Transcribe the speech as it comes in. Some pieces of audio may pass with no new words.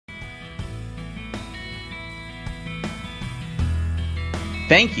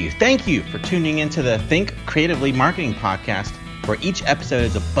Thank you for tuning into the Think Creatively Marketing Podcast, where each episode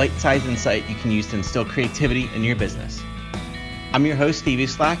is a bite-sized insight you can use to instill creativity in your business. I'm your host, Steve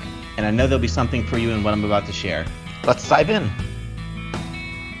Eastlack, and I know there'll be something for you in what I'm about to share. Let's dive in.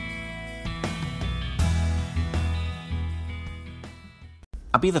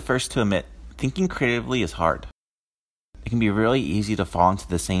 I'll be the first to admit, thinking creatively is hard. It can be really easy to fall into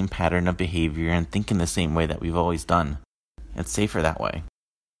the same pattern of behavior and think in the same way that we've always done. It's safer that way.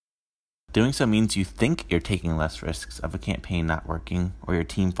 Doing so means you think you're taking less risks of a campaign not working or your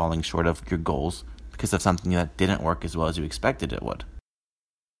team falling short of your goals because of something that didn't work as well as you expected it would.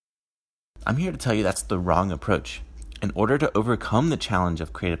 I'm here to tell you that's the wrong approach. In order to overcome the challenge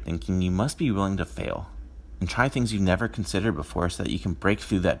of creative thinking, you must be willing to fail and try things you've never considered before so that you can break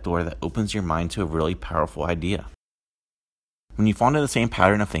through that door that opens your mind to a really powerful idea. When you fall into the same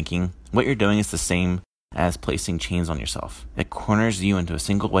pattern of thinking, what you're doing is the same as placing chains on yourself. It corners you into a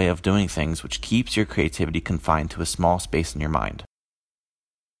single way of doing things, which keeps your creativity confined to a small space in your mind.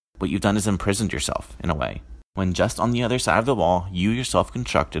 What you've done is imprisoned yourself, in a way. When just on the other side of the wall, you yourself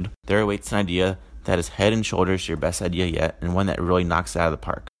constructed, there awaits an idea that is head and shoulders your best idea yet, and one that really knocks it out of the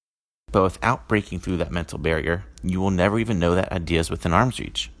park. But without breaking through that mental barrier, you will never even know that idea is within arm's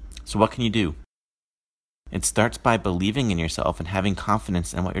reach. So what can you do? It starts by believing in yourself and having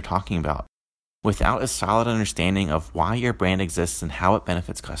confidence in what you're talking about. Without a solid understanding of why your brand exists and how it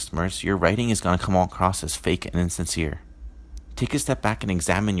benefits customers, your writing is going to come across as fake and insincere. Take a step back and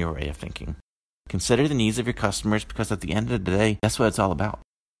examine your way of thinking. Consider the needs of your customers because at the end of the day, that's what it's all about.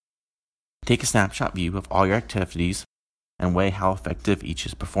 Take a snapshot view of all your activities and weigh how effective each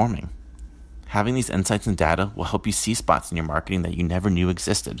is performing. Having these insights and data will help you see spots in your marketing that you never knew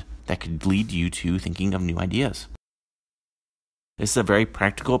existed that could lead you to thinking of new ideas. This is a very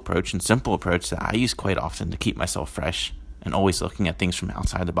practical approach and simple approach that I use quite often to keep myself fresh and always looking at things from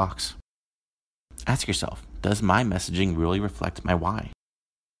outside the box. Ask yourself, does my messaging really reflect my why?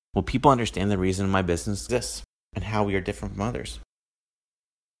 Will people understand the reason my business exists and how we are different from others?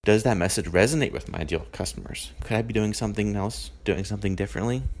 Does that message resonate with my ideal customers? Could I be doing something else, doing something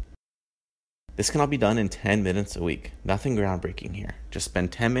differently? This can all be done in 10 minutes a week. Nothing groundbreaking here. Just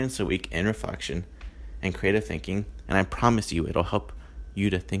spend 10 minutes a week in reflection and creative thinking, and I promise you it'll help you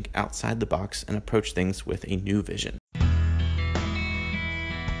to think outside the box and approach things with a new vision.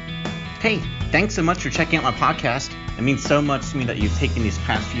 Hey, thanks so much for checking out my podcast. It means so much to me that you've taken these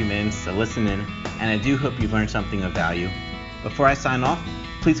past few minutes to listen in, and I do hope you've learned something of value. Before I sign off,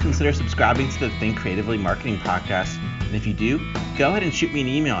 please consider subscribing to the Think Creatively Marketing Podcast. And if you do, go ahead and shoot me an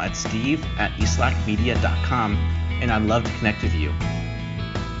email at steve@eastlackmedia.com, and I'd love to connect with you.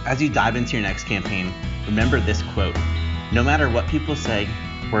 As you dive into your next campaign, remember this quote: no matter what people say,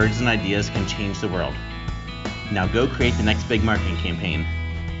 words and ideas can change the world. Now go create the next big marketing campaign.